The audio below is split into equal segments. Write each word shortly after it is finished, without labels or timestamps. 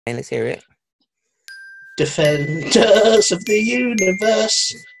Okay, let's hear it. Defenders of the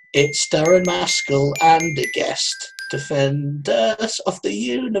universe, it's Darren Maskell and a guest. Defenders of the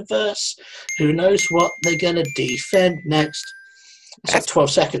universe, who knows what they're gonna defend next? It's like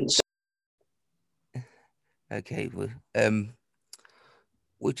 12 seconds. Okay, well,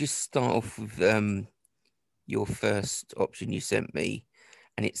 we'll just start off with your first option you sent me,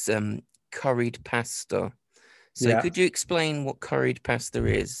 and it's curried pasta. So Yeah. could you explain what curried pasta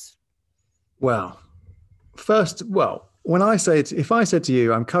is? Well, first, when I say if I said to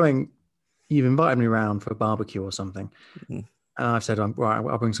you, I'm coming, you've invited me round for a barbecue or something, Mm. and I've said, right,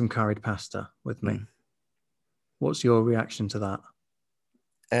 I'll bring some curried pasta with me. What's your reaction to that?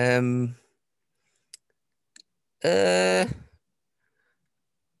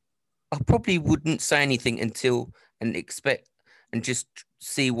 I probably wouldn't say anything and just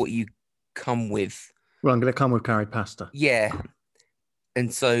see what you come with. Well, I'm going to come with curried pasta. Yeah.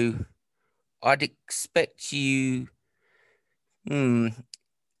 And so I'd expect you, it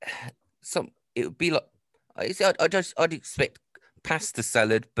would be like, I'd expect pasta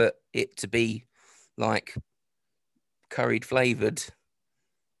salad, but it to be like curried flavored.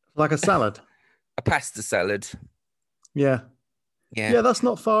 Like a salad? A pasta salad. Yeah. Yeah. Yeah, that's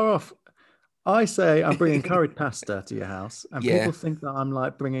not far off. I say I'm bringing curried pasta to your house, and people think that I'm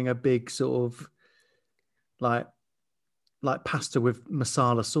like bringing a big sort of like pasta with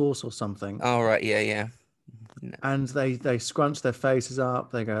masala sauce or something. Oh, right. Yeah. No. And they scrunch their faces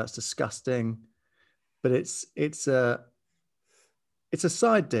up. They go, "That's disgusting," but it's a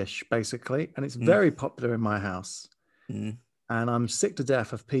side dish basically, and it's very popular in my house. And I'm sick to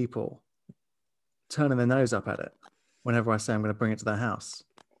death of people turning their nose up at it whenever I say I'm going to bring it to their house.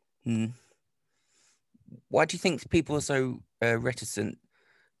 Why do you think people are so reticent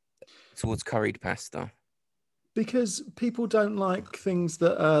towards curried pasta? Because people don't like things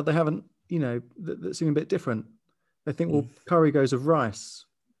that they haven't, that seem a bit different. They think, well, curry goes with rice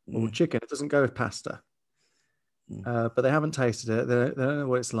or chicken. It doesn't go with pasta. But they haven't tasted it. They don't know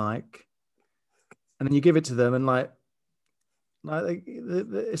what it's like. And then you give it to them, and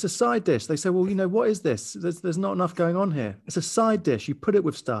it's a side dish. They say, well, what is this? There's not enough going on here. It's a side dish. You put it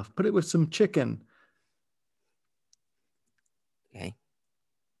with stuff. Put it with some chicken. Okay.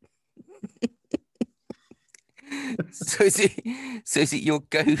 So is it your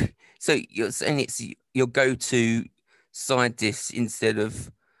go? So you're saying it's your go-to side dish instead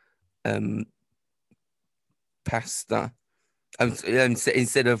of pasta,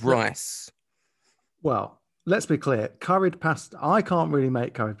 instead of rice? Well, let's be clear. Curried pasta. I can't really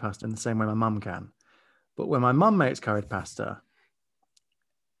make curried pasta in the same way my mum can, but when my mum makes curried pasta,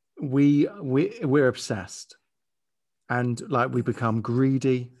 we're obsessed, and we become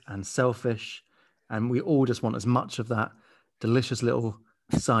greedy and selfish. And we all just want as much of that delicious little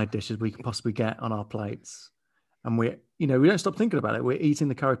side dish as we can possibly get on our plates. And we don't stop thinking about it. We're eating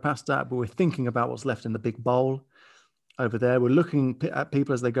the curried pasta, but we're thinking about what's left in the big bowl over there. We're looking at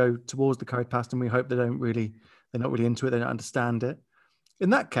people as they go towards the curried pasta, and we hope they're not really into it. They don't understand it.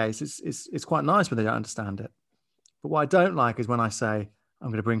 In that case, it's quite nice when they don't understand it. But what I don't like is when I say, I'm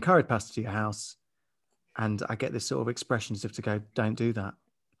going to bring curried pasta to your house, and I get this sort of expression as if to go, don't do that.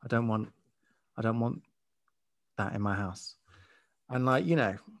 I don't want that in my house. And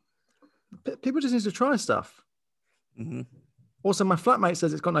people just need to try stuff. Also, my flatmate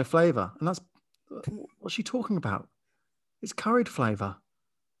says it's got no flavor, and what's she talking about? It's curried flavor.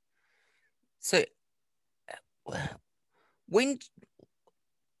 So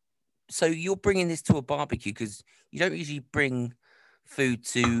you're bringing this to a barbecue, because you don't usually bring food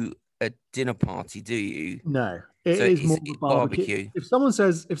to a dinner party, do you? No, it's more of a barbecue. If someone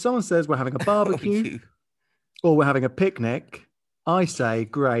says we're having a barbecue or we're having a picnic, I say,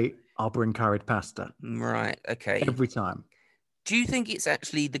 great, I'll bring curried pasta. Right. Okay. Every time. Do you think it's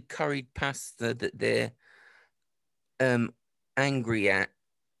actually the curried pasta that they're angry at,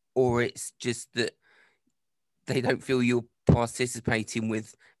 or it's just that they don't feel you're participating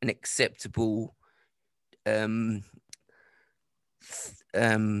with an acceptable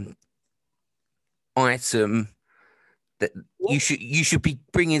item, that you should be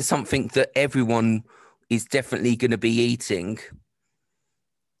bringing something that everyone is definitely going to be eating?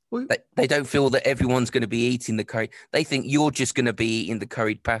 They don't feel that everyone's going to be eating the curry. They think you're just going to be eating the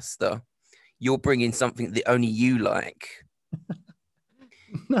curried pasta. You're bringing something that only you like.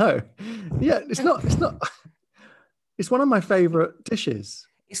 No, yeah, it's not. It's one of my favorite dishes.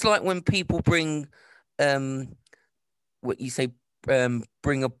 It's like when people bring, what you say,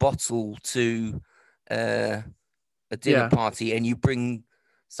 bring a bottle to a dinner party, and you bring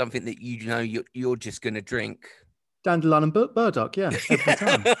something that you're just going to drink. Dandelion and burdock, yeah, every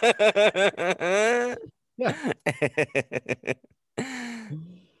time. Yeah.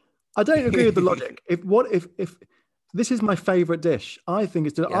 I don't agree with the logic. If this is my favorite dish, I think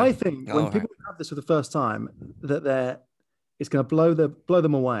it's. Yeah. I think when All people have this for the first time, that it's going to blow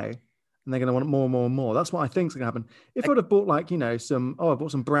them away, and they're going to want more and more and more. That's what I think is going to happen. If I would have bought like I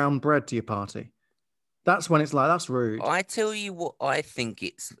bought some brown bread to your party, that's when it's like that's rude. I tell you what, I think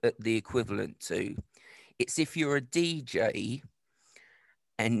it's the equivalent to. It's if you're a DJ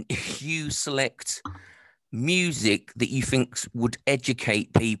and you select music that you think would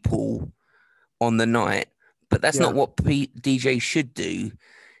educate people on the night, but that's not what DJ should do.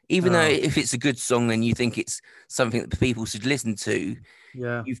 Even though if it's a good song and you think it's something that people should listen to,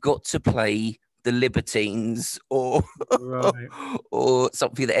 you've got to play the Libertines or or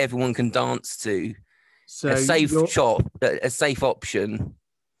something that everyone can dance to. So a safe option.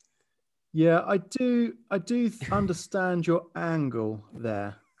 Yeah, I do understand your angle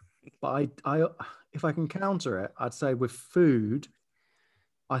there, but I if I can counter it, I'd say with food,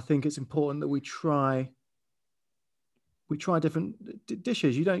 I think it's important that we try different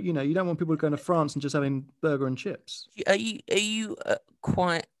dishes. You don't want people going to France and just having burger and chips. Are you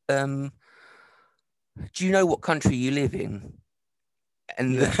quite? Do you know what country you live in,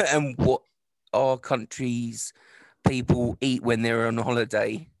 and and what our country's people eat when they're on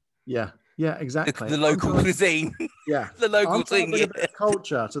holiday? Yeah, exactly. The local cuisine. Yeah, the local thing. A bit of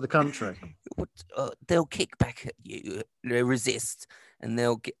culture to the country. They'll kick back at you. They'll resist, and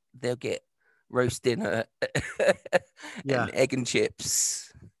they'll get roast dinner, and egg and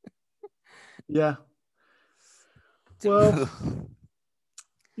chips. Yeah. Well,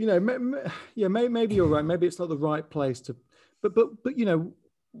 maybe you're right. Maybe it's not the right place to, but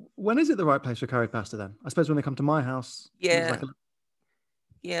when is it the right place for curry pasta then? I suppose when they come to my house. Yeah.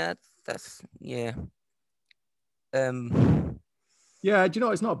 Yeah. Do you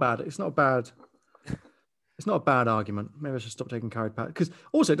know, it's not bad. It's not a bad argument. Maybe I should stop taking curry pasta, because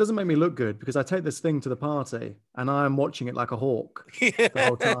also it doesn't make me look good, because I take this thing to the party and I am watching it like a hawk the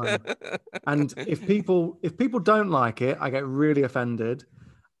whole time. And if people don't like it, I get really offended,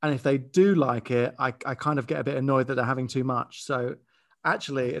 and if they do like it, I kind of get a bit annoyed that they're having too much. So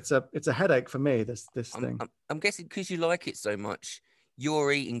actually, it's a headache for me. This thing. I'm guessing because you like it so much,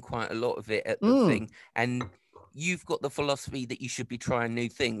 you're eating quite a lot of it at the thing, and you've got the philosophy that you should be trying new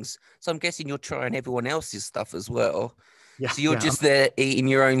things. So I'm guessing you're trying everyone else's stuff as well. Yeah, so you're just there eating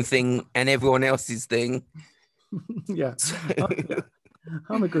your own thing and everyone else's thing. Yeah.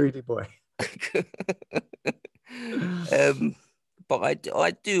 I'm a greedy boy. But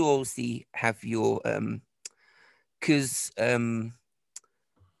I do also have your because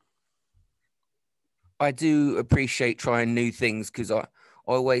I do appreciate trying new things, because I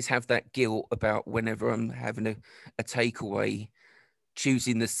always have that guilt about whenever I'm having a takeaway,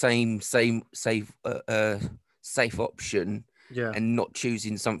 choosing the same safe option, and not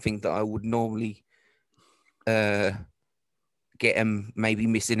choosing something that I would normally get and maybe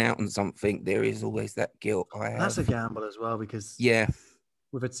missing out on something. There is always that guilt I have. That's a gamble as well, because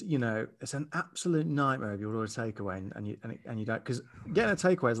with it's it's an absolute nightmare if you order a takeaway and you don't, because getting a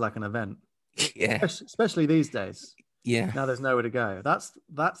takeaway is like an event. Yeah, especially these days. Yeah, now there's nowhere to go. That's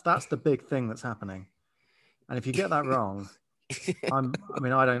the big thing that's happening, and if you get that wrong,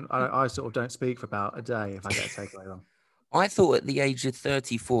 I sort of don't speak for about a day if I get a takeaway wrong. I thought at the age of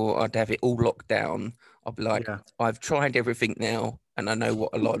 34 I'd have it all locked down. I'd be like, I've tried everything now and I know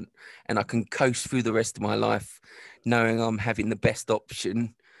what I want, and I can coast through the rest of my life knowing I'm having the best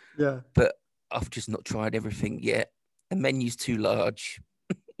option. Yeah, but I've just not tried everything yet. The menu's too large.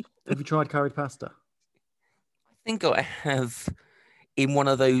 Have you tried curried pasta? I think I have, in one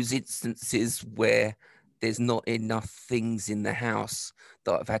of those instances where there's not enough things in the house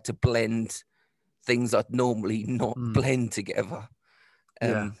that I've had to blend things I'd normally not blend together.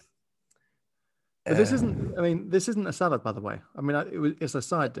 But this isn't a salad, by the way. I mean, it's a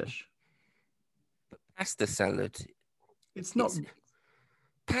side dish. But pasta salad. It's not.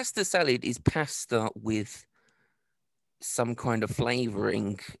 Pasta salad is pasta with some kind of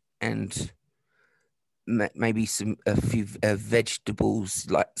flavoring and maybe a few vegetables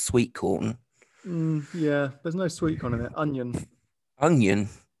like sweet corn. There's no sweet corn in it. Onion,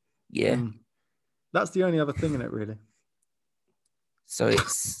 yeah. That's the only other thing in it, really. So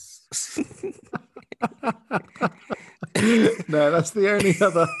it's no, that's the only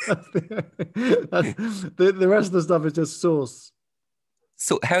other. The rest of the stuff is just sauce.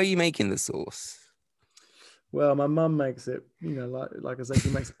 So how are you making the sauce? Well, my mum makes it, like I said, she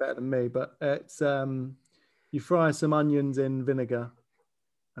makes it better than me, but it's you fry some onions in vinegar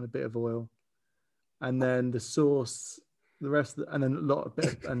and a bit of oil, and then the sauce, the rest, and then a lot of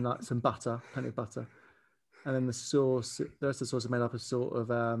and like some butter, plenty of butter, and then the sauce. The rest of the sauce is made up of sort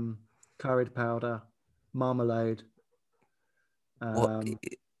of curried powder, marmalade. What?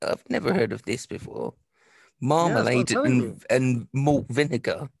 I've never heard of this before. Yeah, that's what I'm Marmalade telling you. and malt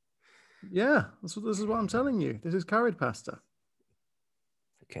vinegar. Yeah, this is what I'm telling you. This is curried pasta.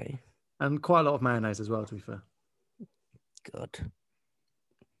 Okay. And quite a lot of mayonnaise as well, to be fair. God.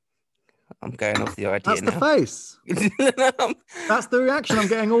 I'm going off the idea That's the now. face. That's the reaction I'm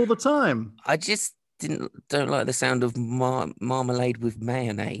getting all the time. I just don't like the sound of marmalade with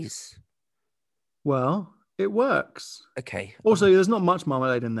mayonnaise. Well, it works. Okay. Also, there's not much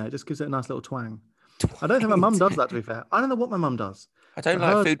marmalade in there. It just gives it a nice little twang. I don't think my mum does that, to be fair. I don't know what my mum does. I don't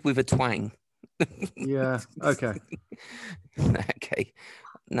like food with a twang. Yeah. Okay. Okay.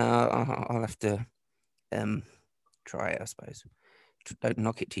 No, I'll have to try it, I suppose. Don't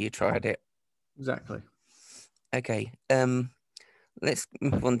knock it till you tried it. Exactly. Okay. Let's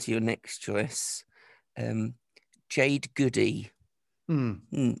move on to your next choice. Jade Goody.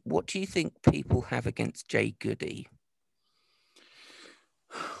 What do you think people have against Jade Goody?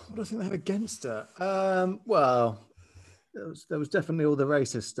 What do I think they have against her? Well, there was definitely all the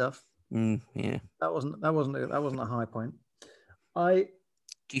racist stuff. Yeah. That wasn't a high point.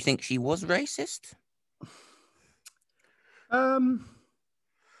 Do you think she was racist? Well,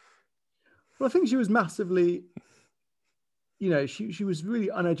 I think she was massively, she was really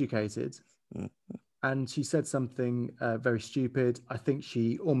uneducated, and she said something very stupid. I think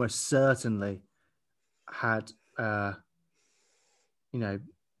she almost certainly had, poor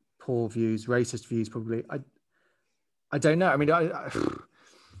views, racist views, probably. I don't know. I mean,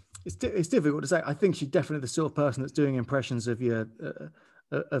 it's difficult to say. I think she's definitely the sort of person that's doing impressions of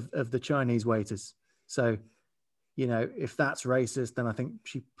of the Chinese waiters. So, if that's racist, then I think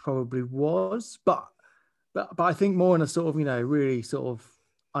she probably was. But I think more in a sort of, really sort of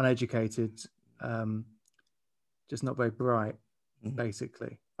uneducated, just not very bright,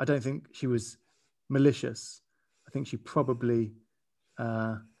 basically. I don't think she was malicious. I think she probably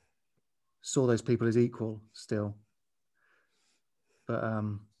saw those people as equal still. But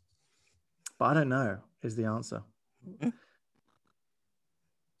I don't know is the answer.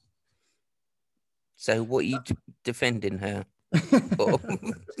 So what are you defending her?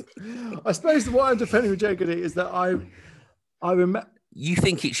 I suppose what I'm defending with Jade Goody is that I remember. You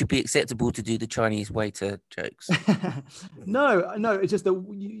think it should be acceptable to do the Chinese waiter jokes? No. It's just that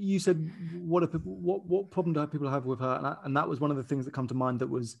you said what problem do people have with her, and that was one of the things that come to mind that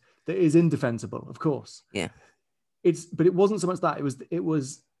is indefensible, of course. Yeah. But it wasn't so much that it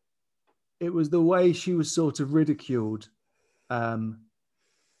was the way she was sort of ridiculed, for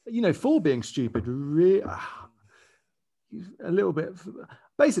being stupid. Really, a little bit.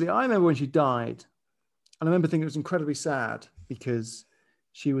 Basically, I remember when she died, and I remember thinking it was incredibly sad because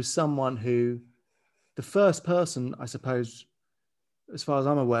she was someone who, the first person, I suppose, as far as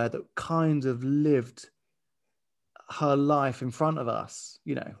I'm aware, that kind of lived her life in front of us,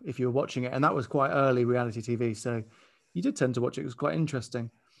 if you were watching it. And that was quite early reality TV. So you did tend to watch it. It was quite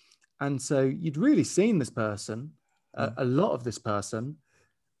interesting. And so you'd really seen this person, a lot of this person.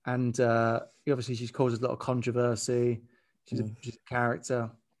 And obviously she's caused a lot of controversy. She's a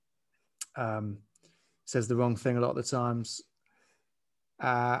character. Says the wrong thing a lot of the times.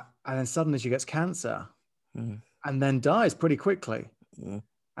 And then suddenly she gets cancer and then dies pretty quickly.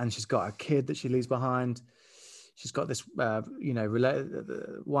 And she's got a kid that she leaves behind. She's got this,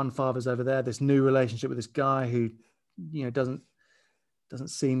 one father's over there, this new relationship with this guy who, doesn't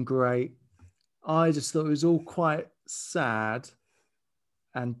seem great. I just thought it was all quite sad.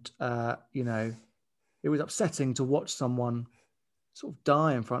 And, it was upsetting to watch someone sort of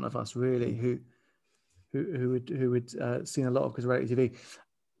die in front of us, really, who had seen a lot of reality TV.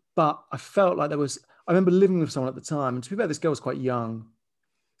 But I felt like I remember living with someone at the time, and to be fair, this girl was quite young.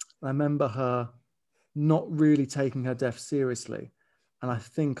 I remember her not really taking her death seriously. And I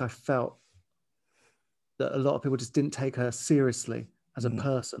think I felt that a lot of people just didn't take her seriously as a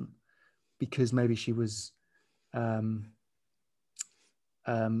person because maybe she was,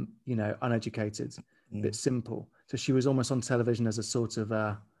 uneducated, a bit simple. So she was almost on television as a sort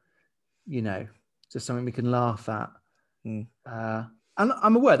of, just something we can laugh at. And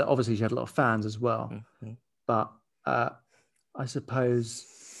I'm aware that obviously she had a lot of fans as well. But I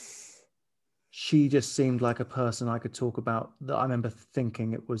suppose she just seemed like a person I could talk about, that I remember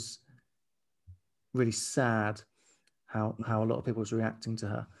thinking it was really sad how a lot of people was reacting to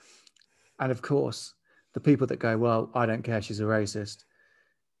her. And of course, the people that go, well, I don't care, she's a racist.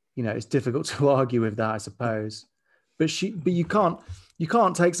 It's difficult to argue with that, I suppose. But you you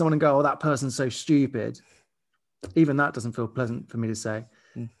can't take someone and go, oh, that person's so stupid. Even that doesn't feel pleasant for me to say.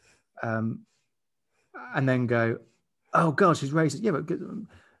 And then go, oh God, she's racist. Yeah, but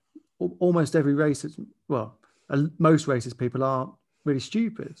almost every racist, well, most racist people are really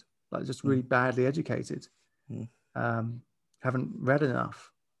stupid, like just really badly educated, haven't read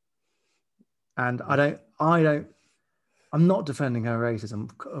enough. And I'm not defending her racism,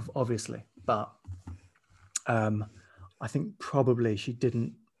 obviously, but I think probably she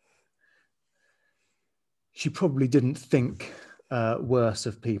probably didn't think worse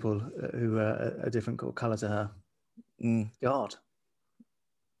of people who are a different color to her. God.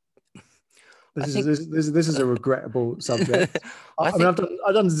 This is a regrettable subject. I mean,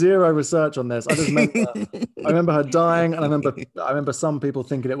 I've done zero research on this. I remember her dying, and I remember some people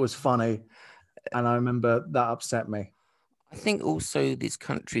thinking it was funny, and I remember that upset me. I think also this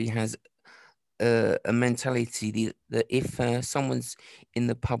country has a mentality that if someone's in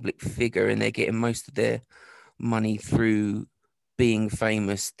the public figure and they're getting most of their money through being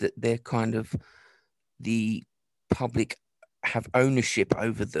famous, that they're kind of, the public have ownership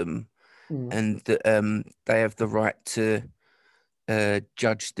over them. And that they have the right to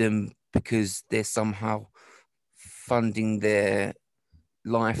judge them because they're somehow funding their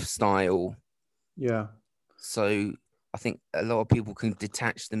lifestyle. Yeah. So I think a lot of people can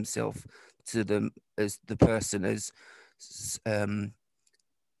detach themselves to them as the person as kind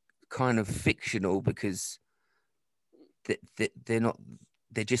of fictional, because they're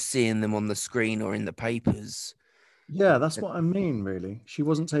just seeing them on the screen or in the papers. Yeah, that's what I mean, really. She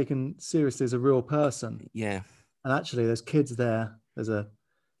wasn't taken seriously as a real person. Yeah. And actually, there's kids there. There's a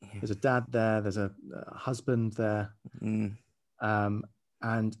dad there. There's a husband there. She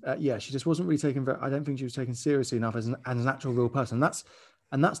just wasn't really taken. I don't think she was taken seriously enough as an actual real person.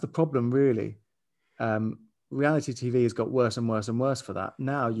 And that's the problem, really. Reality TV has got worse and worse and worse for that.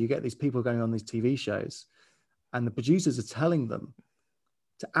 Now you get these people going on these TV shows, and the producers are telling them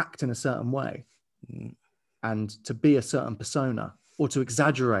to act in a certain way. And to be a certain persona, or to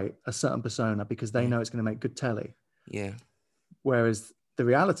exaggerate a certain persona because they know it's going to make good telly. Yeah. Whereas the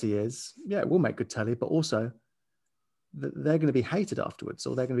reality is, it will make good telly, but also they're going to be hated afterwards,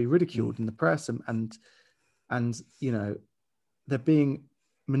 or they're going to be ridiculed in the press, and they're being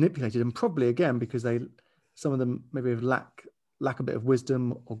manipulated, and probably again because some of them maybe lack a bit of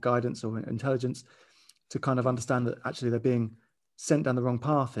wisdom or guidance or intelligence to kind of understand that actually they're being sent down the wrong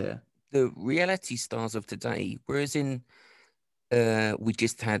path here. The reality stars of today, whereas we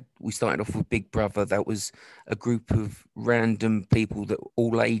started off with Big Brother, that was a group of random people that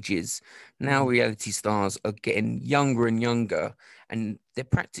all ages. Now reality stars are getting younger and younger, and they're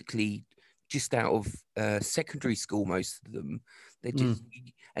practically just out of secondary school, most of them. They're just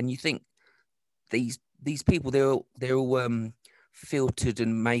and you think these people, they're all filtered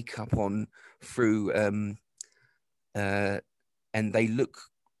and makeup on through and they look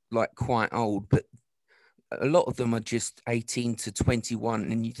like quite old, but a lot of them are just 18 to 21.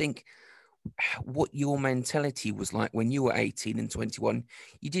 And you think what your mentality was like when you were 18 and 21.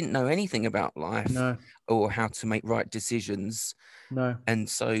 You didn't know anything about life or how to make right decisions. No. And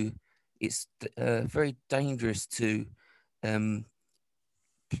so it's very dangerous to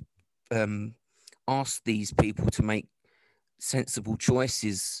ask these people to make sensible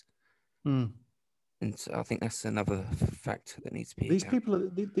choices. And so I think that's another factor that needs to be. These people,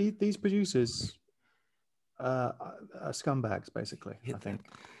 these producers, are scumbags, basically. I think.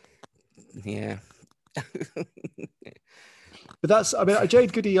 Yeah. But that's. I mean,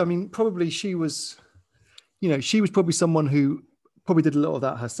 Jade Goody. I mean, probably she was. She was probably someone who probably did a lot of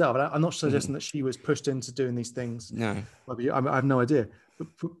that herself. I'm not suggesting that she was pushed into doing these things. No. I have no idea, but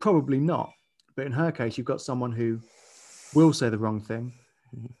probably not. But in her case, you've got someone who will say the wrong thing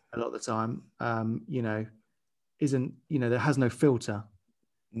a lot of the time, isn't, there has no filter.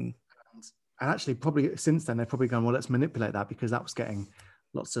 And actually probably since then, they've probably gone, well, let's manipulate that because that was getting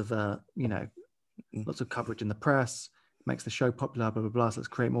lots of, lots of coverage in the press, makes the show popular, blah, blah, blah. So let's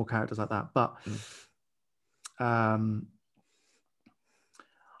create more characters like that. But I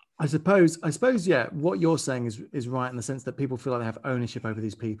suppose, yeah, what you're saying is right in the sense that people feel like they have ownership over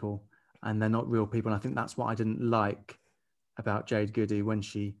these people and they're not real people. And I think that's what I didn't like about Jade Goody when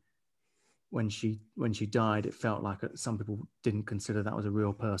she died. It felt like some people didn't consider that was a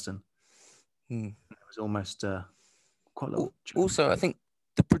real person. It was almost quite a lot. Also, I think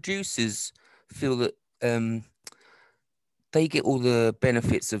the producers feel that they get all the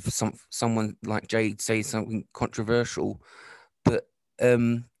benefits of someone like Jade say something controversial, but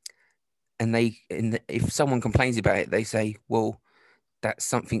if someone complains about it, they say, well, that's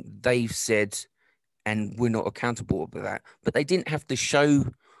something they've said and we're not accountable for that. But they didn't have to show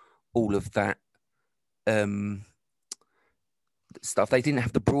all of that stuff. They didn't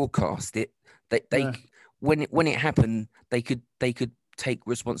have to broadcast it. They when it happened, they could take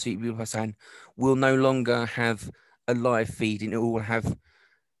responsibility by saying, we'll no longer have a live feed and it will have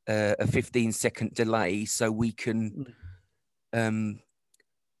a 15-second delay, so we can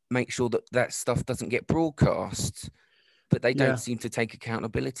make sure that stuff doesn't get broadcast. But they don't seem to take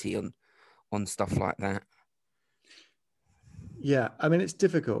accountability on stuff like that. Yeah, I mean, it's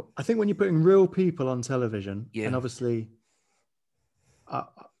difficult. I think when you're putting real people on television, and obviously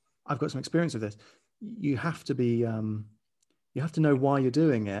I've got some experience with this, you have to be, you have to know why you're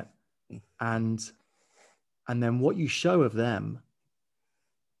doing it, and then what you show of them,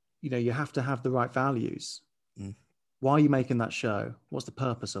 you know, you have to have the right values. Why are you making that show? What's the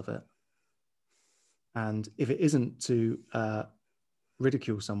purpose of it? And if it isn't to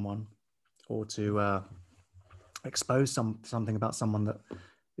ridicule someone or to expose something about someone that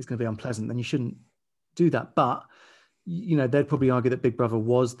is going to be unpleasant, then you shouldn't do that. But, you know, they'd probably argue that Big Brother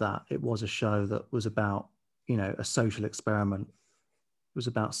was that. It was a show that was about, you know, a social experiment. It was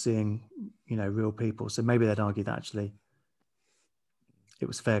about seeing, you know, real people. So maybe they'd argue that actually it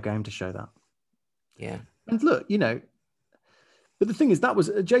was fair game to show that. Yeah. And look, you know, but the thing is, that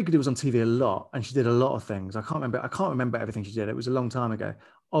was Jade Goody was on TV a lot, and she did a lot of things. I can't remember everything she did. It was a long time ago.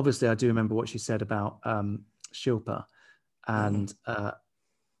 Obviously, I do remember what she said about Shilpa, and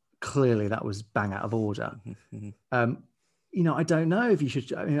clearly that was bang out of order. You know, I don't know if you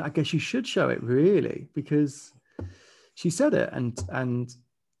should. I mean, I guess you should show it, really, because she said it, and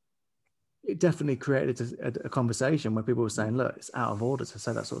it definitely created a conversation where people were saying, "Look, it's out of order to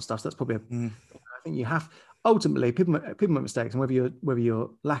say that sort of stuff." So that's probably I think you have. Ultimately, people make mistakes, and whether you're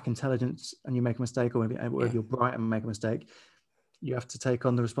lack intelligence and you make a mistake, or whether you're bright and make a mistake, you have to take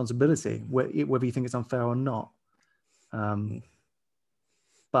on the responsibility, whether you think it's unfair or not.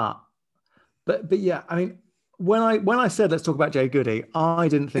 But yeah, I mean, when I said let's talk about Jade Goody, I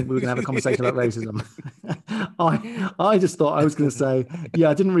didn't think we were going to have a conversation about racism. I just thought I was going to say, yeah,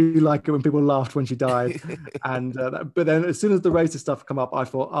 I didn't really like it when people laughed when she died, and but then as soon as the racist stuff come up, I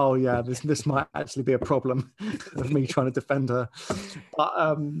thought, oh yeah, this might actually be a problem of me trying to defend her.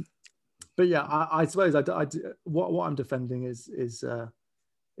 But yeah, I suppose what I'm defending is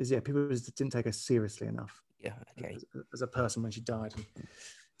people just didn't take her seriously enough. Yeah, okay. As a person when she died.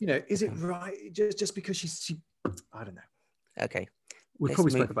 You know, is it right just because she I don't know. Okay. We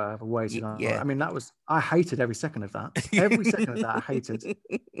probably spoke about her way tonight. Yeah. I mean, I hated every second of that. Every second of that I hated.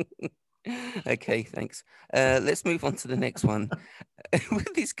 Okay, thanks. Let's move on to the next one.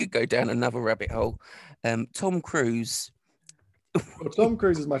 This could go down another rabbit hole. Tom Cruise. Well, Tom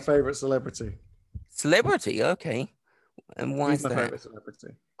Cruise is my favorite celebrity. Celebrity, okay. And why is my that? favorite celebrity.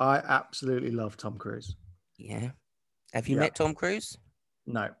 I absolutely love Tom Cruise. Yeah. Have you met Tom Cruise?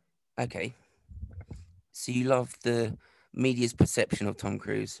 No. Okay. So you love the media's perception of Tom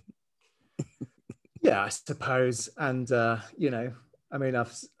Cruise? Yeah, I suppose. And you know, I mean,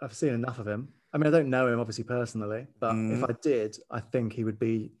 I've seen enough of him. I mean, I don't know him obviously personally, but if I did, I think he would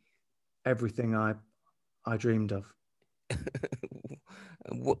be everything I dreamed of.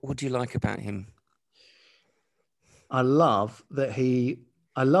 What do you like about him? I love that he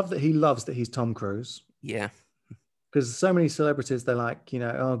loves that he's Tom Cruise. Yeah. Because so many celebrities, they're like, you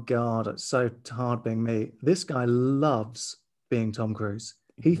know, oh God, it's so hard being me. This guy loves being Tom Cruise.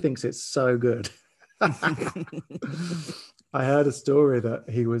 He thinks it's so good. I heard a story that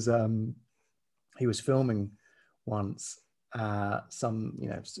he was filming once, some, you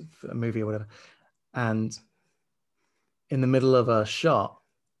know, a movie or whatever. And in the middle of a shot,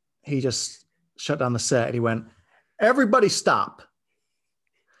 he just shut down the set and he went, "Everybody stop.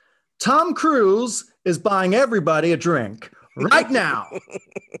 Tom Cruise is buying everybody a drink right now.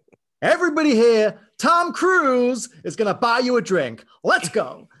 Everybody here, Tom Cruise is going to buy you a drink. Let's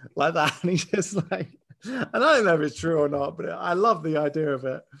go." Like that. And he's just like, and I don't know if it's true or not, but I love the idea of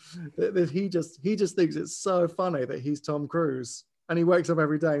it. That he just thinks it's so funny that he's Tom Cruise. And he wakes up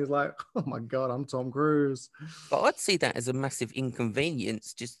every day and he's like, oh my God, I'm Tom Cruise. But I'd see that as a massive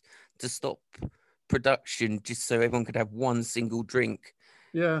inconvenience just to stop production, just so everyone could have one single drink.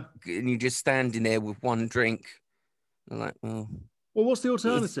 Yeah. And you're just standing there with one drink. I'm like, well, what's the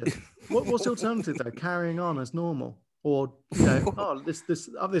alternative? What's the alternative though? Carrying on as normal, or you know, oh, this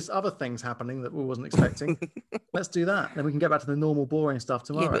other thing's happening that we wasn't expecting. Let's do that. Then we can get back to the normal, boring stuff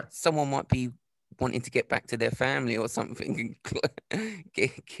tomorrow. Yeah, but someone might be wanting to get back to their family or something and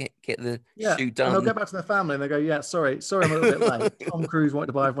get the shoot done. And they'll get back to their family and they go, yeah, sorry, I'm a little bit late. Tom Cruise wanted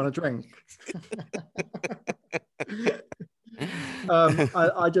to buy everyone a drink.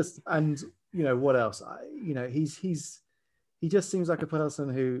 what else? He just seems like a person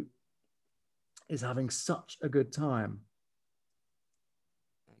who is having such a good time.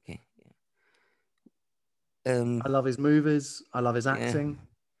 Okay. I love his movies. I love his acting.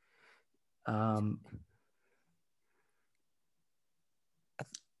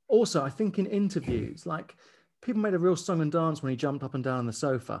 Also, I think in interviews, like people made a real song and dance when he jumped up and down on the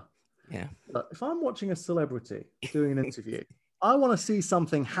sofa. Yeah. But if I'm watching a celebrity doing an interview, I want to see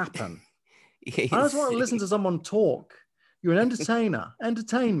something happen. Yes. I just want to listen to someone talk. You're an entertainer.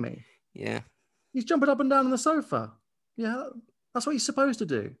 Entertain me. Yeah. He's jumping up and down on the sofa. Yeah, that's what he's supposed to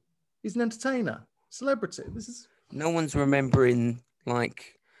do. He's an entertainer, celebrity. No one's remembering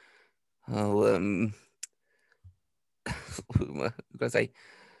like, what was I gonna say?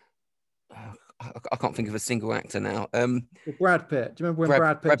 I can't think of a single actor now. Brad Pitt. Do you remember when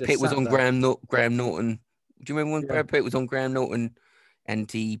Brad Pitt was on Graham Norton? Do you remember when Yeah. Brad Pitt was on Graham Norton and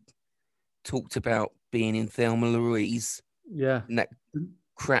he talked about being in Thelma Louise? Yeah. And that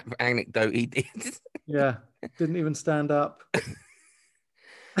crap anecdote he did. Yeah. Didn't even stand up.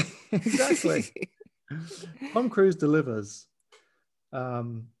 Exactly. Tom Cruise delivers.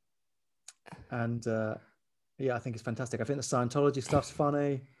 And yeah, I think it's fantastic. I think the Scientology stuff's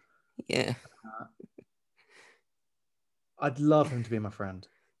funny. Yeah. I'd love him to be my friend.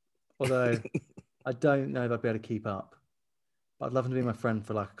 Although I don't know if I'd be able to keep up. But I'd love him to be my friend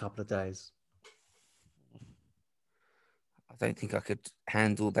for like a couple of days. I don't think I could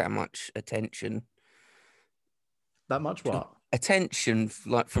handle that much attention. That much what? Attention,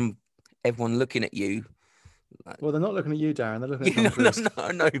 like from everyone looking at you. Well, they're not looking at you, Darren. They're looking at Tom Cruise.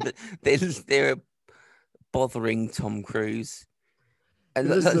 No, but they're bothering Tom Cruise. And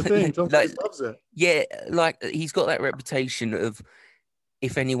this is the thing. Tom Cruise loves it. Yeah, like he's got that reputation of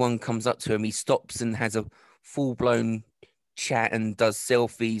if anyone comes up to him, he stops and has a full-blown chat and does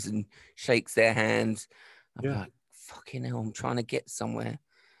selfies and shakes their hands. I'm like, fucking hell, I'm trying to get somewhere.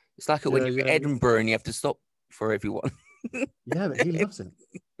 It's like when you're in Edinburgh and you have to stop for everyone. Yeah, but he loves it.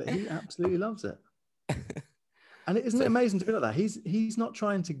 But he absolutely loves it. And isn't it amazing to be like that? He's not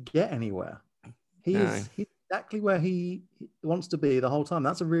trying to get anywhere. He's exactly where he wants to be the whole time.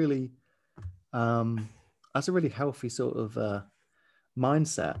 That's a really healthy sort of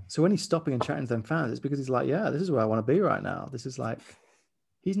mindset. So when he's stopping and chatting to them fans, it's because he's like, yeah, this is where I want to be right now. This is like,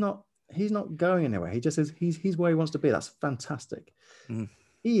 he's not going anywhere. He just says he's where he wants to be. That's fantastic.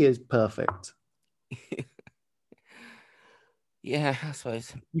 He is perfect. Yeah, I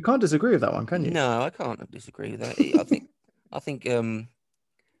suppose you can't disagree with that one, can you? No, I can't disagree with that. I think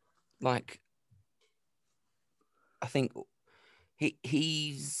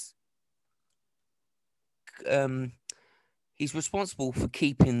he's responsible for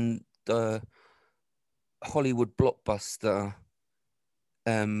keeping the Hollywood blockbuster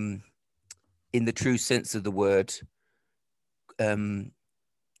in the true sense of the word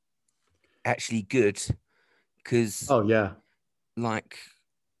actually good, because like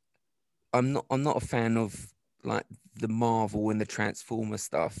I'm not a fan of like the Marvel and the Transformer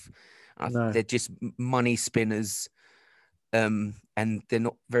stuff. They're just money spinners, and they're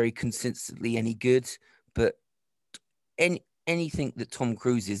not very consistently any good. But anything that Tom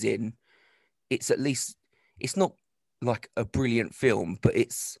Cruise is in, it's at least, it's not like a brilliant film, but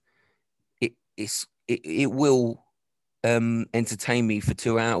it will entertain me for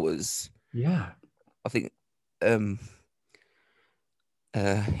 2 hours. Yeah, I think it's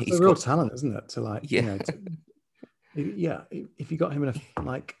a real talent, isn't it? To like, if you got him in a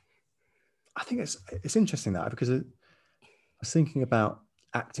like, I think it's interesting that, because I was thinking about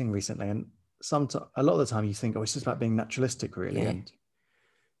acting recently, and a lot of the time you think, oh, it's just about being naturalistic, really.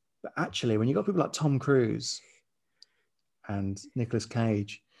 But actually, when you got people like Tom Cruise and Nicolas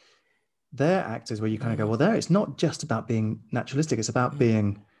Cage, they're actors where you kind of go, well, there, it's not just about being naturalistic. It's about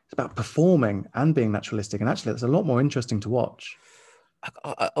performing and being naturalistic. And actually, that's a lot more interesting to watch.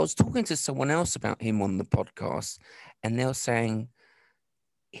 I was talking to someone else about him on the podcast, and they were saying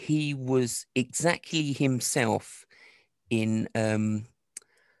he was exactly himself in.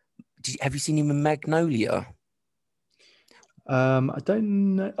 Have you seen him in Magnolia? I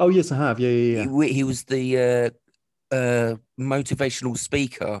don't know. Oh, yes, I have. Yeah. He was the motivational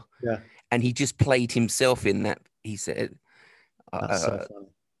speaker. Yeah. And he just played himself in that. He said, "That's so funny."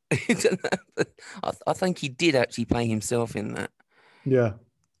 I think he did actually play himself in that. Yeah.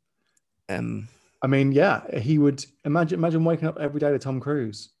 I mean, yeah, he would imagine waking up every day to Tom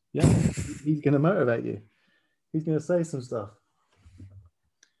Cruise. Yeah, he's going to motivate you. He's going to say some stuff.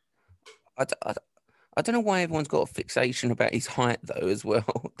 I don't know why everyone's got a fixation about his height, though, as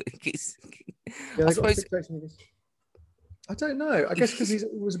well. I don't know. I guess because he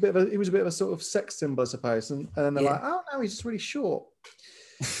was a bit of a sort of sex symbol, I suppose. And then they're like, oh no, he's just really short.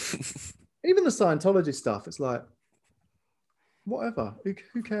 Even the Scientology stuff, it's like, whatever.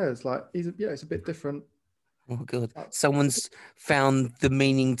 Who cares? Like, it's a bit different. Oh God! Someone's found the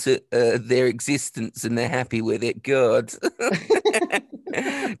meaning to their existence and they're happy with it. God,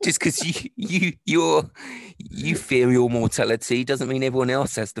 just because you fear your mortality doesn't mean everyone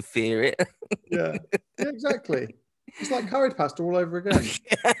else has to fear it. Yeah, exactly. It's like curry pasta all over again.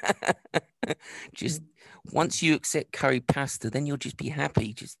 Just once you accept curry pasta, then you'll just be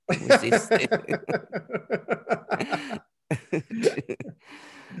happy. Just resist it.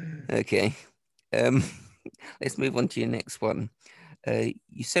 Okay. Let's move on to your next one.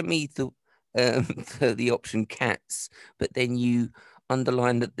 You sent me the option cats, but then you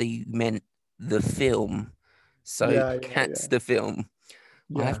underlined that you meant the film. So Cats, the film.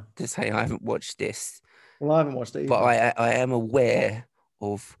 I have to say I haven't watched this. Well, I haven't watched it either. But I am aware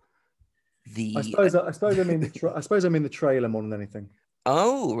of the. I suppose I mean the trailer more than anything.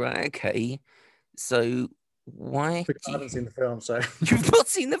 Oh right, okay. So why? Because I haven't seen the film, so you've not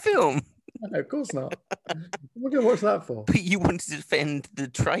seen the film. No, of course not. What are we going to watch that for? But you wanted to defend the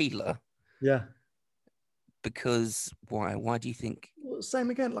trailer. Yeah. Because why? Why do you think? Well,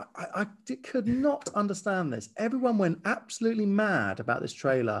 same again. Like I could not understand this. Everyone went absolutely mad about this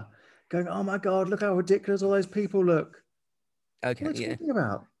trailer, going, "Oh my God, look how ridiculous all those people look." Okay, what are you talking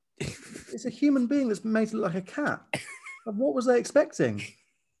about? It's a human being that's made to look like a cat. What was they expecting?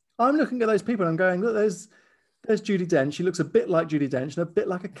 I'm looking at those people and I'm going, look, there's Judi Dench. She looks a bit like Judi Dench and a bit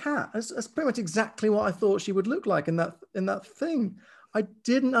like a cat. That's pretty much exactly what I thought she would look like in that thing. I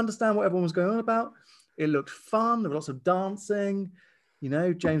didn't understand what everyone was going on about. It looked fun. There was lots of dancing. You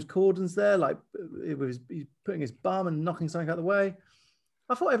know, James Corden's there, like he's putting his bum and knocking something out of the way.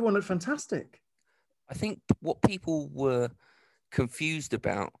 I thought everyone looked fantastic. I think what people were confused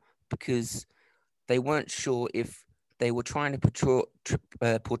about, because they weren't sure if they were trying to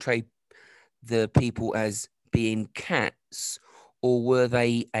portray the people as being cats, or were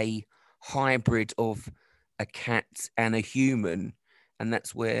they a hybrid of a cat and a human, and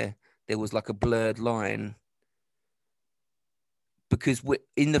that's where there was like a blurred line. Because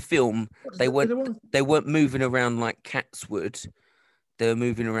in the film they weren't moving around like cats would, they were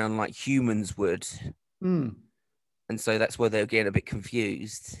moving around like humans would. And so that's where they were getting a bit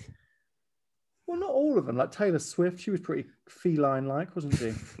confused. Well, not all of them. Like Taylor Swift, she was pretty feline-like, wasn't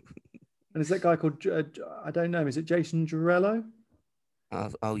she? And is that guy called, I don't know, is it Jason Derulo?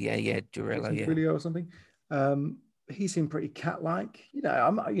 Oh yeah, Derulo, yeah. Derulo or something. He seemed pretty cat-like. You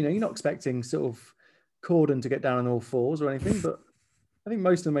know, you're not expecting sort of Corden to get down on all fours or anything, but I think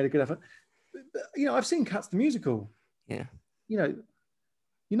most of them made a good effort. You know, I've seen Cats the musical. Yeah. You know,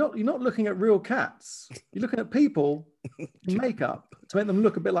 you're not looking at real cats. You're looking at people in makeup to make them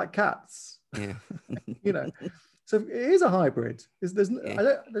look a bit like cats. Yeah. You know, so it is a hybrid. There's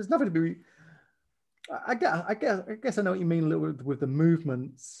nothing to be. I guess I know what you mean a little bit with the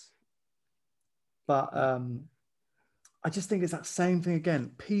movements, but I just think it's that same thing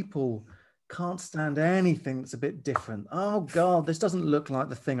again. People can't stand anything that's a bit different. Oh God, this doesn't look like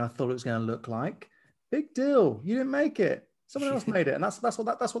the thing I thought it was going to look like. Big deal. You didn't make it. Someone else made it, and that's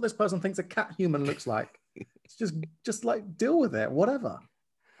what this person thinks a cat human looks like. It's just like deal with it, whatever.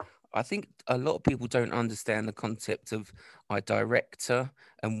 I think a lot of people don't understand the concept of a director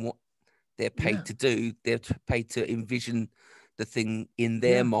and what they're paid to do. They're paid to envision the thing in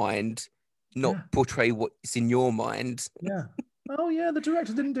their mind, not portray what's in your mind. Yeah. Oh yeah, the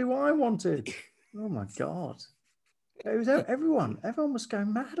director didn't do what I wanted. Oh my God. It was everyone was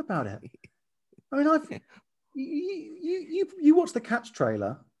going mad about it. I mean, you watch the Cats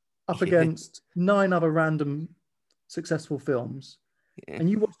trailer up against 9 other random successful films, and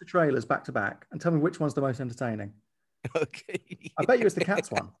you watch the trailers back to back and tell me which one's the most entertaining. Okay. I bet you it's the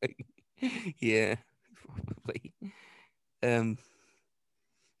Cats one. Yeah, probably.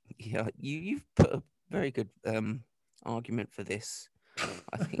 Yeah, you've put a very good argument for this.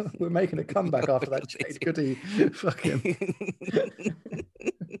 I think we're making a comeback after that Jade Goody fucking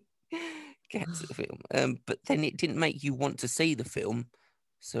Cats film. But then it didn't make you want to see the film.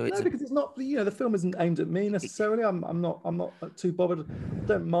 So it's because it's not, you know, the film isn't aimed at me necessarily. I'm not too bothered. I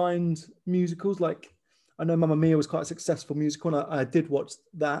don't mind musicals. Like, I know Mamma Mia was quite a successful musical, and I did watch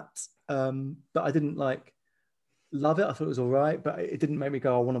that, but I didn't like love it. I thought it was all right, but it didn't make me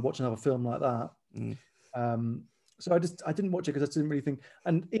go, I want to watch another film like that. So I didn't watch it because I didn't really think.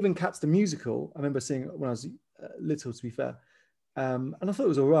 And even Cats the musical, I remember seeing it when I was little, to be fair, and I thought it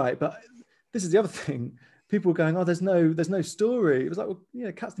was all right. But this is the other thing. People were going, oh, there's no story. It was like, well,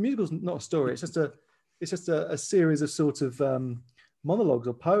 yeah, Cats the musical is not a story. It's just a it's just a series of sort of monologues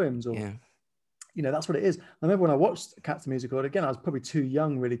or poems, or Yeah. you know, that's what it is. I remember when I watched Cats the Musical, again, I was probably too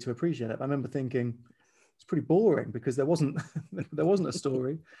young really to appreciate it. I remember thinking it's pretty boring because there wasn't a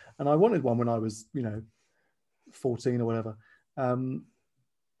story, and I wanted one when I was, you know, 14 or whatever.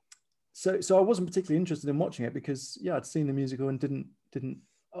 So I wasn't particularly interested in watching it because, yeah, I'd seen the musical and didn't.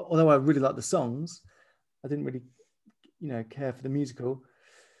 Although I really liked the songs, I didn't really, you know, care for the musical.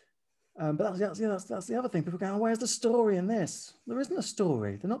 But that's the other thing. People go, oh, where's the story in this? There isn't a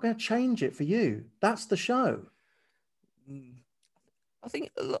story. They're not going to change it for you. That's the show. I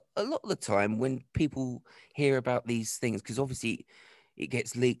think a lot of the time when people hear about these things, because obviously it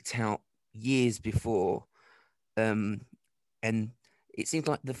gets leaked out years before, and it seems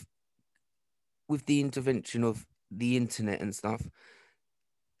like with the intervention of the internet and stuff,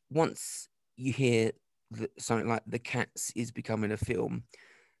 once you hear that something like The Cats is becoming a film,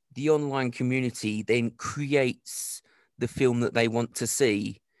 the online community then creates the film that they want to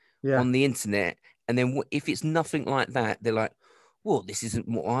see on the internet. And then if it's nothing like that, they're like, well, this isn't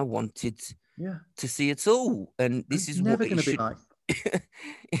what I wanted to see at all. And this is never what going it to be should like.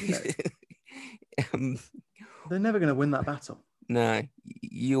 They're never going to win that battle. No,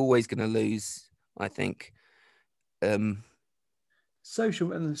 you're always going to lose, I think.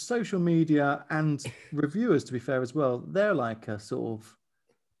 Social media and reviewers, to be fair as well, they're like a sort of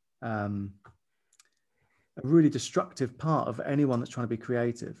a really destructive part of anyone that's trying to be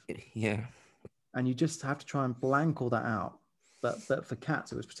creative. Yeah. And you just have to try and blank all that out. But for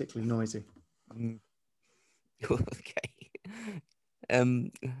Cats, it was particularly noisy. Okay.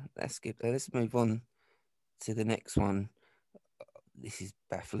 That's good. Let's move on to the next one. This is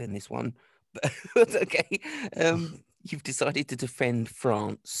baffling, this one. But okay. You've decided to defend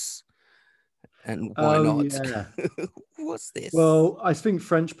France. And why not? Yeah. What's this? Well, I think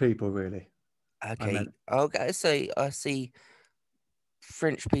French people, really. Okay. Okay. So I see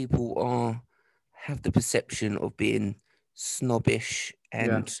French people have the perception of being snobbish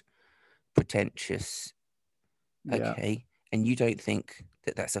and pretentious. Okay. Yeah. And you don't think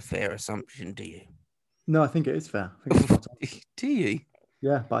that that's a fair assumption, do you? No, I think it is fair. I think it's do you?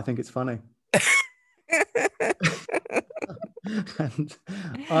 Yeah, but I think it's funny. And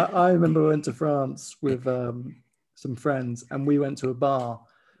I remember I went to France with some friends, and we went to a bar,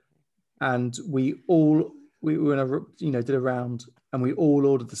 and we were in a did a round, and we all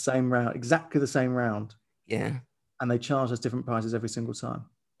ordered the same round, exactly the same round. Yeah. And they charged us different prices every single time.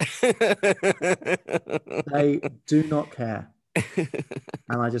 They do not care.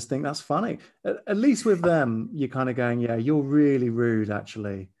 And I just think that's funny. At least with them, you're kind of going, yeah, you're really rude,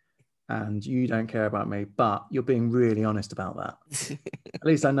 actually. And you don't care about me, but you're being really honest about that. At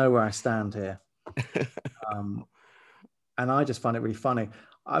least I know where I stand here. And I just find it really funny.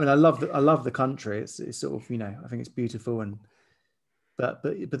 I mean, I love the country. It's sort of, you know, I think it's beautiful, but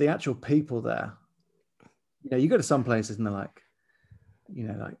the actual people there, you know, you go to some places and they're like, you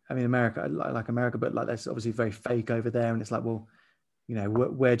know, like, I mean, America, like America, but like that's obviously very fake over there. And it's like, well, you know,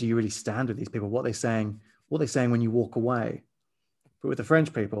 where do you really stand with these people? What are they saying when you walk away? But with the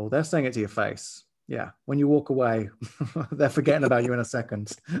French people, they're saying it to your face. Yeah. When you walk away, they're forgetting about you in a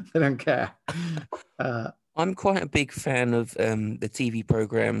second. They don't care. I'm quite a big fan of the TV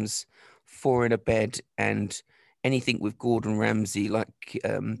programs Four in a Bed and anything with Gordon Ramsay, like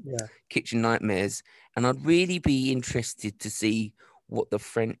Kitchen Nightmares. And I'd really be interested to see what the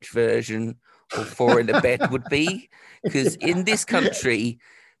French version of Four in a Bed would be. Because in this country,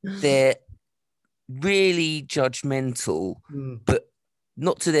 they're really judgmental, but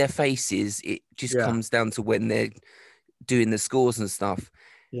not to their faces. It just comes down to when they're doing the scores and stuff.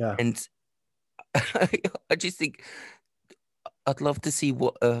 Yeah. And I just think I'd love to see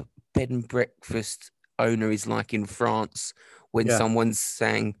what a bed and breakfast owner is like in France when someone's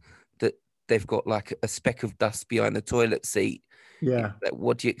saying that they've got like a speck of dust behind the toilet seat. Yeah. Like,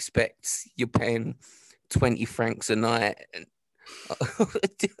 what do you expect? You're paying 20 francs a night.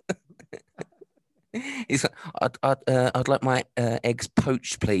 He's like, I'd like my eggs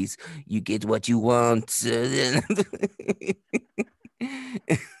poached, please. You get what you want. Yeah,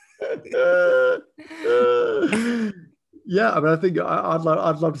 I mean, I think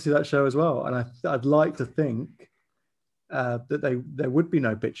I'd love to see that show as well, and I'd like to think that there would be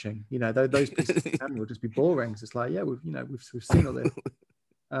no bitching. You know, those pieces of camera would just be boring. So it's like, yeah, we've seen all this.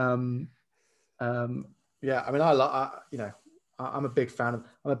 Yeah, I mean, I'm a big fan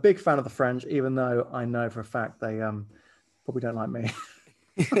of the French, even though I know for a fact they probably don't like me.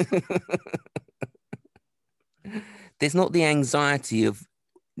 There's not the anxiety of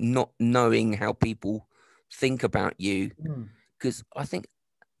not knowing how people think about you, because I think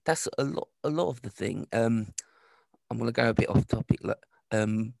that's a lot of the thing. I'm gonna go a bit off topic.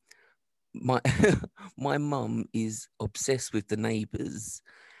 My my mum is obsessed with The Neighbours,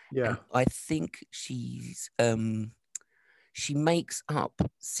 Yeah. and I think she makes up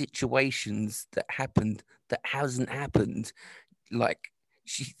situations that happened that hasn't happened. Like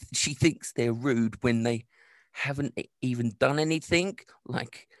she thinks they're rude when they haven't even done anything.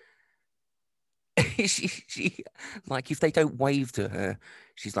 Like she like if they don't wave to her,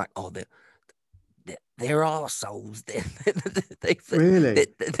 she's like, oh, they're arseholes. Really?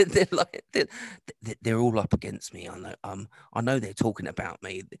 They're all up against me. I know they're talking about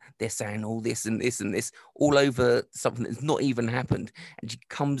me. They're saying all this and this and this all over something that's not even happened. And she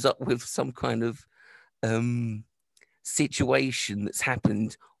comes up with some kind of situation that's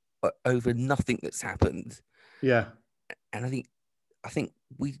happened over nothing that's happened. Yeah. And I think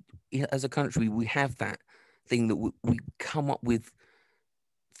we, as a country, we have that thing that we come up with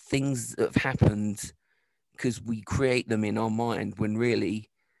things that have happened because we create them in our mind when really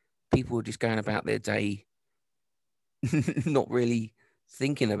people are just going about their day not really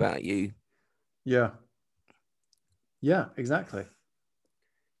thinking about you. Yeah. Yeah, exactly.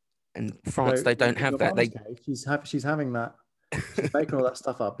 And France, So they don't in have your that. mum's case, she's having that. She's making all that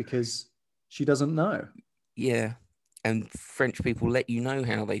stuff up because she doesn't know. Yeah. And French people let you know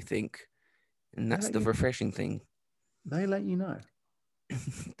how they think. And that's the refreshing thing. They let you know.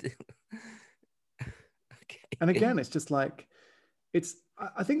 Okay. And again, it's just like,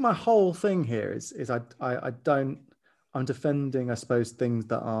 I think my whole thing here is I'm defending, I suppose, things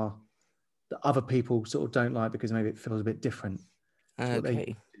that other people sort of don't like because maybe it feels a bit different.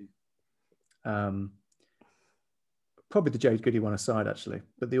 Okay. Probably the Jade Goody one aside, actually,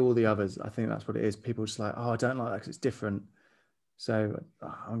 but all the others, I think that's what it is. People just like, oh, I don't like that because it's different. So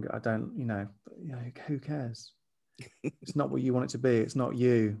I don't, who cares? It's not what you want it to be. It's not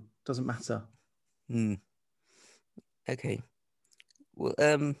you. It doesn't matter. Okay. Well,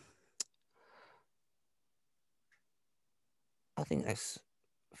 I think that's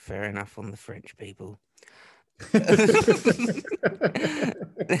fair enough on the French people.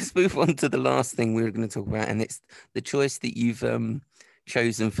 Let's move on to the last thing we were going to talk about, and it's the choice that you've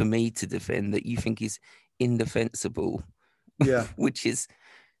chosen for me to defend that you think is indefensible. Yeah. Which is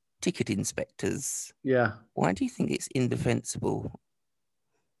ticket inspectors. Yeah. Why do you think it's indefensible?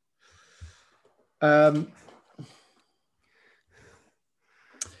 Well,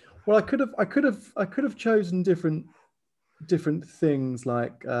 I could have chosen different things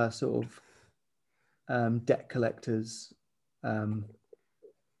like sort of debt collectors. I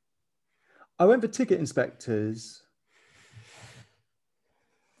went for ticket inspectors.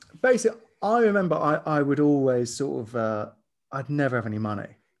 Basically, I remember I would always sort of I'd never have any money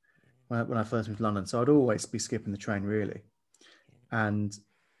when I first moved to London, so I'd always be skipping the train really, and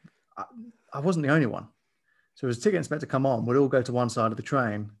I wasn't the only one. So as a ticket inspector come on, we'd all go to one side of the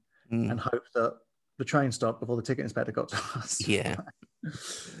train and hope that the train stopped before the ticket inspector got to us. Yeah.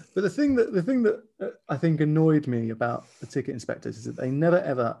 But the thing that I think annoyed me about the ticket inspectors is that they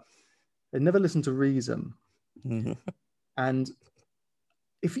never listen to reason. Mm-hmm. And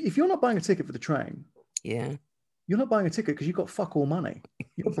if you're not buying a ticket for the train, yeah, you're not buying a ticket because you've got fuck all money.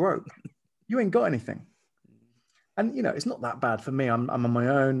 You're broke. You ain't got anything. And it's not that bad for me. I'm on my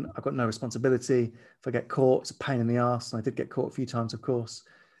own. I've got no responsibility. If I get caught, it's a pain in the ass. And I did get caught a few times, of course.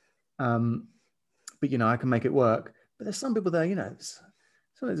 But I can make it work. But there's some people there,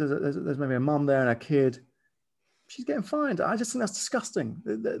 there's maybe a mum there and a kid. She's getting fined. I just think that's disgusting.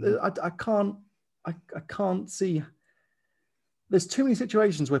 I can't see. There's too many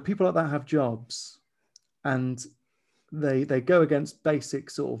situations where people like that have jobs and they go against basic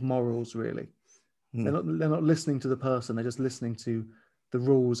sort of morals, really. They're not listening to the person. They're just listening to the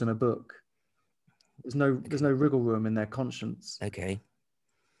rules in a book. There's no wriggle room in their conscience. Okay.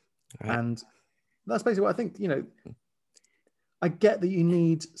 Right. And that's basically what I think, I get that you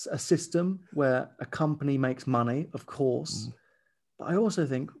need a system where a company makes money, of course. But I also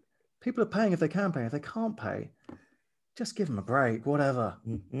think people are paying if they can pay. If they can't pay, just give them a break, whatever.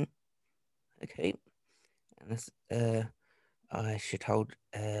 Mm-hmm. Okay. And that's, I should hold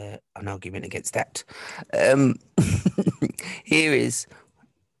an argument against that. Here is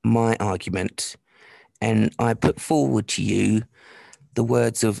my argument. And I put forward to you the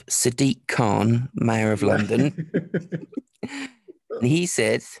words of Sadiq Khan, Mayor of London. And he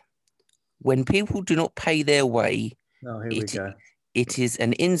said, when people do not pay their way, it is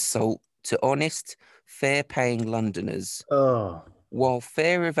an insult to honest, fair-paying Londoners. Oh. While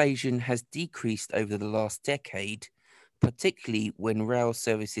fare evasion has decreased over the last decade, particularly when rail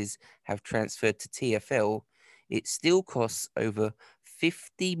services have transferred to TfL, it still costs over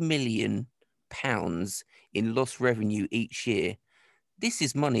 £50 million in lost revenue each year. This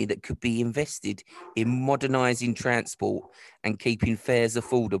is money that could be invested in modernising transport and keeping fares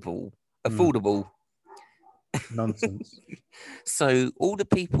affordable. Nonsense. So all the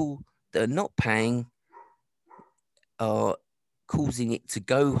people that are not paying are causing it to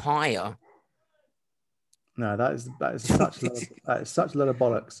go higher. No, that is such a lot of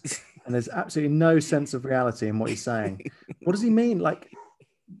bollocks, and there's absolutely no sense of reality in what he's saying. What does he mean? Like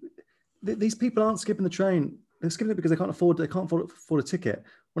these people aren't skipping the train; they're skipping it because they can't afford a ticket.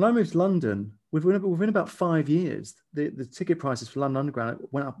 When I moved to London, within about 5 years, the ticket prices for London Underground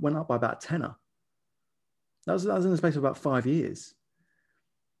went up by about a tenner. That was in the space of about 5 years.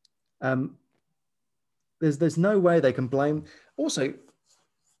 There's no way they can blame. Also,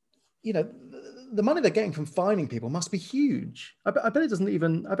 you know, the money they're getting from fining people must be huge. I bet it doesn't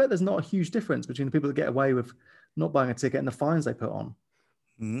even. I bet there's not a huge difference between the people that get away with not buying a ticket and the fines they put on.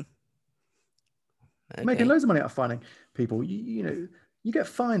 Mm-hmm. Okay. Making loads of money out of fining people. You know, you get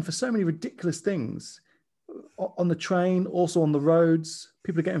fined for so many ridiculous things on the train, also on the roads.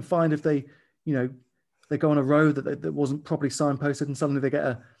 People are getting fined if they go on a road that wasn't properly signposted, and suddenly they get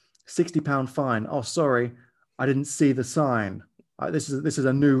a £60 fine. Oh, sorry, I didn't see the sign. This is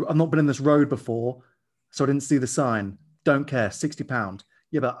a new. I've not been in this road before, so I didn't see the sign. Don't care. £60.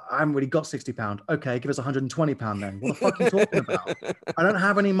 Yeah, but I haven't really got £60. Okay, give us £120 then. What the fuck are you talking about? I don't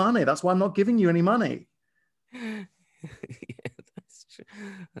have any money. That's why I'm not giving you any money. Yeah, that's true.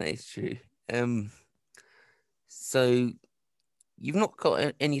 That is true. So you've not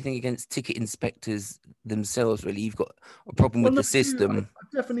got anything against ticket inspectors themselves, really. You've got a problem with the system.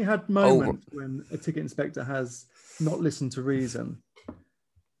 I've definitely had moments when a ticket inspector has not listened to reason.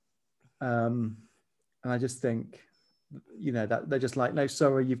 And I just think, you know, that they're just like, no,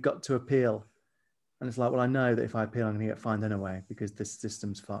 sorry, you've got to appeal. And it's like, well, I know that if I appeal, I'm going to get fined anyway because this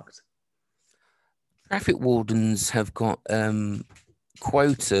system's fucked. Traffic wardens have got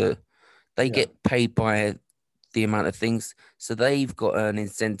quota. They get paid by the amount of things, so they've got an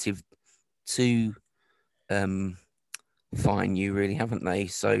incentive to fine you, really, haven't they?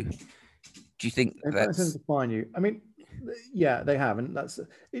 So do you think that's to fine you? I mean, yeah, they have, and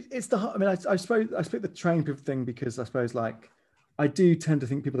it's the. I mean, I suppose I speak the train people thing because I suppose, like, I do tend to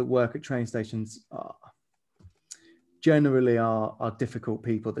think people that work at train stations generally are difficult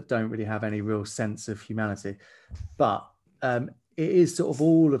people that don't really have any real sense of humanity, but it is sort of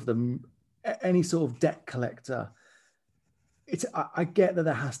all of them. Any sort of debt collector. I get that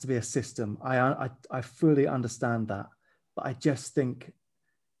there has to be a system. I fully understand that, but I just think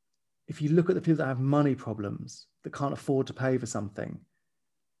if you look at the people that have money problems that can't afford to pay for something,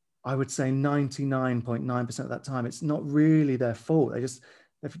 I would say 99.9% of that time it's not really their fault.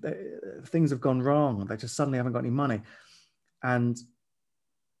 Things have gone wrong. They just suddenly haven't got any money. And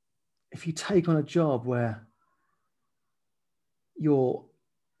if you take on a job where you're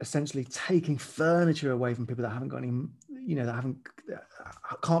essentially taking furniture away from people that haven't got any, you know, that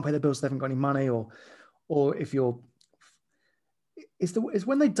can't pay their bills, so they haven't got any money, or if you're, it's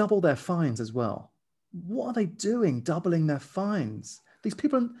when they double their fines as well. What are they doing, doubling their fines? These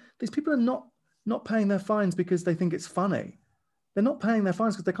people are not paying their fines because they think it's funny. They're not paying their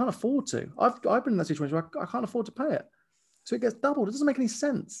fines because they can't afford to. I've been in that situation where I can't afford to pay it, so it gets doubled. It doesn't make any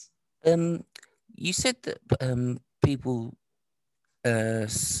sense. You said that people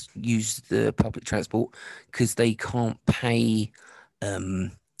use the public transport because they can't pay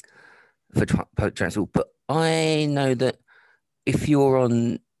for public transport, but I know that if you're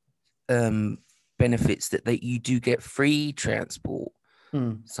on benefits that you do get free transport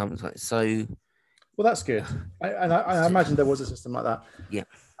sometimes. So well, that's good. I imagine there was a system like that. Yeah,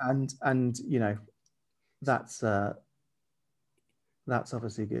 and you know, that's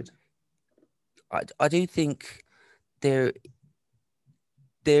obviously good. I do think there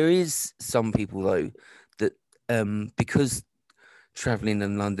is some people though that because traveling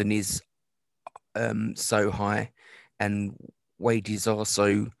in London is so high and wages are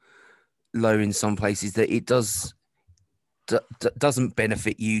so low in some places that it doesn't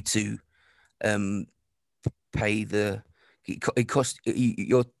benefit you to pay it costs.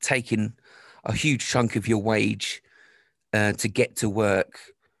 You're taking a huge chunk of your wage to get to work.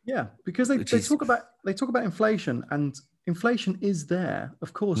 Yeah, because they talk about inflation, and inflation is there,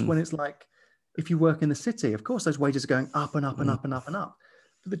 of course, when it's like, if you work in the city, of course, those wages are going up and up and up and up and up.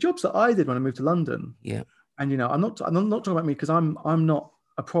 But the jobs that I did when I moved to London, and you know, I'm not talking about me because I'm not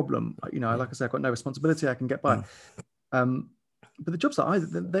a problem. You know, like I said, I've got no responsibility. I can get by. But the jobs that I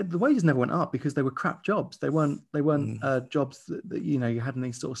did, the wages never went up because they were crap jobs. They weren't jobs that you know you had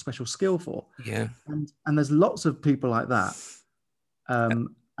any sort of special skill for. Yeah, and there's lots of people like that.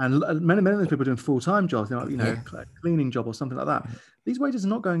 And many of those people are doing full-time jobs, a cleaning job or something like that. These wages are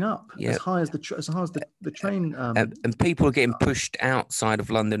not going up as high as the train. And people are getting pushed outside of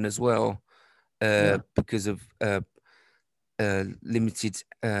London as well because of limited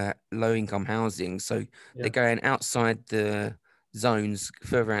low-income housing. So they're going outside the zones,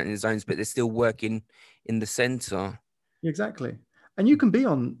 further out in the zones, but they're still working in the centre. Exactly. And you can be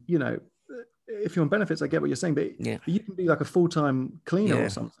on, if you're on benefits, I get what you're saying, but you can be like a full-time cleaner or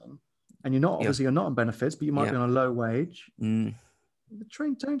something, and you're not on benefits, but you might be on a low wage. The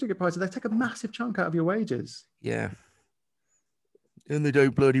train ticket prices, they take a massive chunk out of your wages. Yeah. And they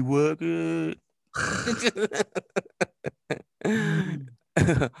don't bloody work. I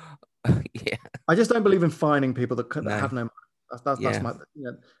just don't believe in fining people that have no money. That's my,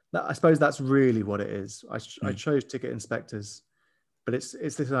 I suppose that's really what it is. I chose ticket inspectors, but it's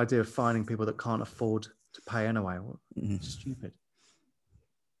this idea of fining people that can't afford to pay anyway. It's stupid.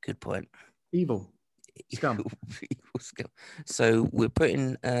 Good point. Evil. Scum. Evil scum. So we're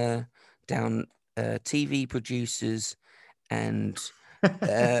putting down TV producers and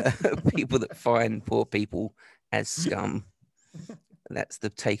people that fine poor people as scum. That's the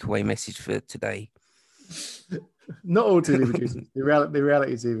takeaway message for today. Not all TV producers. The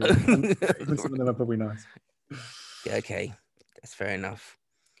reality TV. Even some of them are probably nice. Yeah, okay, that's fair enough.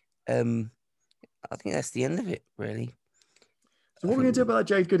 I think that's the end of it, really. So what are we going to do about that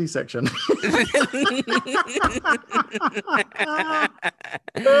Jade Goody section?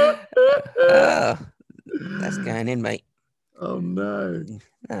 That's going in, mate. Oh no!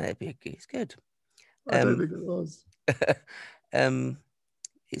 No, it's good. I don't think it was.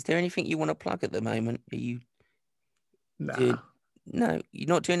 Is there anything you want to plug at the moment? Are you? Nah. No, you're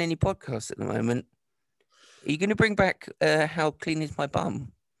not doing any podcasts at the moment. Are you going to bring back How Clean Is My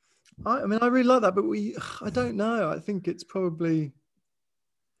Bum? I mean, I really like that, but I don't know. I think it's probably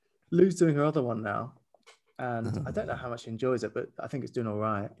Lou's doing her other one now, and I don't know how much she enjoys it, but I think it's doing all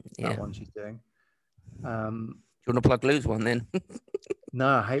right. That one she's doing. Do you want to plug Lou's one then? No,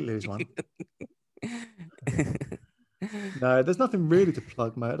 I hate Lou's one. No, there's nothing really to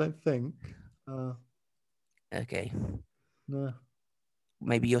plug, mate. I don't think. Okay. No.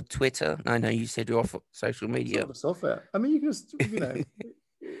 Maybe your Twitter. I know you said you're off social media. It's off it. I mean, you can just,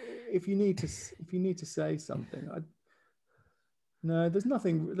 if you need to say something. No, there's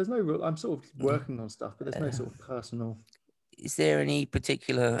nothing. There's no real. I'm sort of working on stuff, but there's no sort of personal. Is there any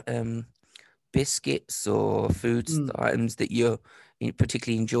particular biscuits or food items that you're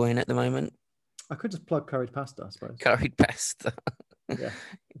particularly enjoying at the moment? I could just plug curried pasta, I suppose. Curried pasta. Yeah.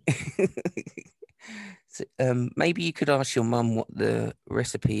 So, maybe you could ask your mum what the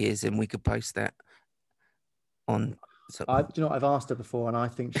recipe is, and we could post that on. I've asked her before, and I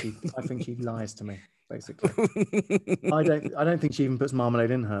think she lies to me. Basically, I don't think she even puts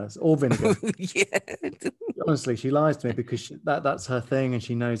marmalade in hers or vinegar. Yeah. Honestly, she lies to me because that's her thing, and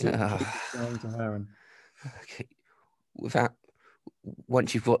she knows it. Going to her and. Okay.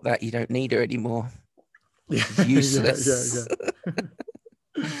 Once you've got that, you don't need her anymore. Yeah. Useless.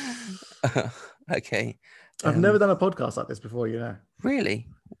 Yeah. Okay. I've never done a podcast like this before, Really?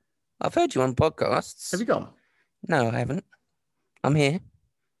 I've heard you on podcasts. Have you gone? No, I haven't. I'm here.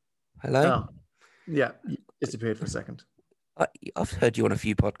 Hello? Oh. Yeah, you disappeared for a second. I've heard you on a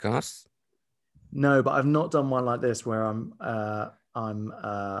few podcasts. No, but I've not done one like this where I'm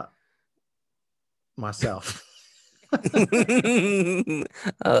myself.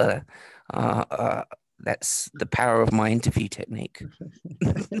 That's the power of my interview technique.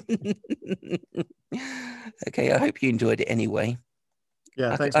 Okay, I hope you enjoyed it anyway.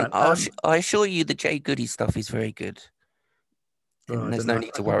 Yeah, thanks, man. I assure you the Jade Goody stuff is very good. And there's no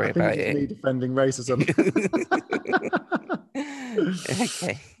need to worry about it. Me defending racism.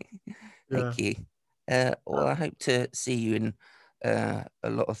 Okay. Thank you. Well, I hope to see you in a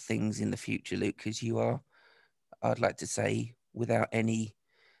lot of things in the future, Luke, because you are, I'd like to say, without any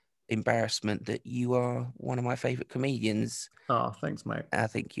embarrassment, that you are one of my favorite comedians. Oh, thanks, mate. I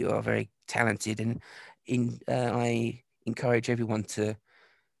think you are very talented, and I encourage everyone to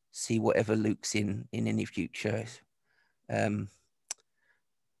see whatever Luke's in any future. And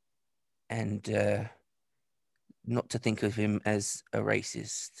not to think of him as a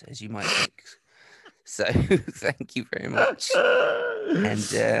racist, as you might think. So thank you very much. And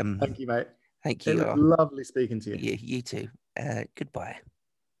thank you, mate. Thank you. It was lovely speaking to you. Yeah, you too. Goodbye.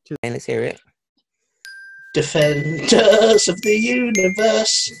 Cheers. And let's hear it. Defenders of the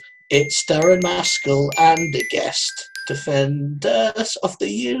universe, it's Darren Maskell and a guest. Defenders of the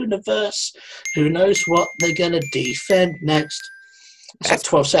universe, who knows what they're gonna defend next? It's like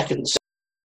 12 seconds.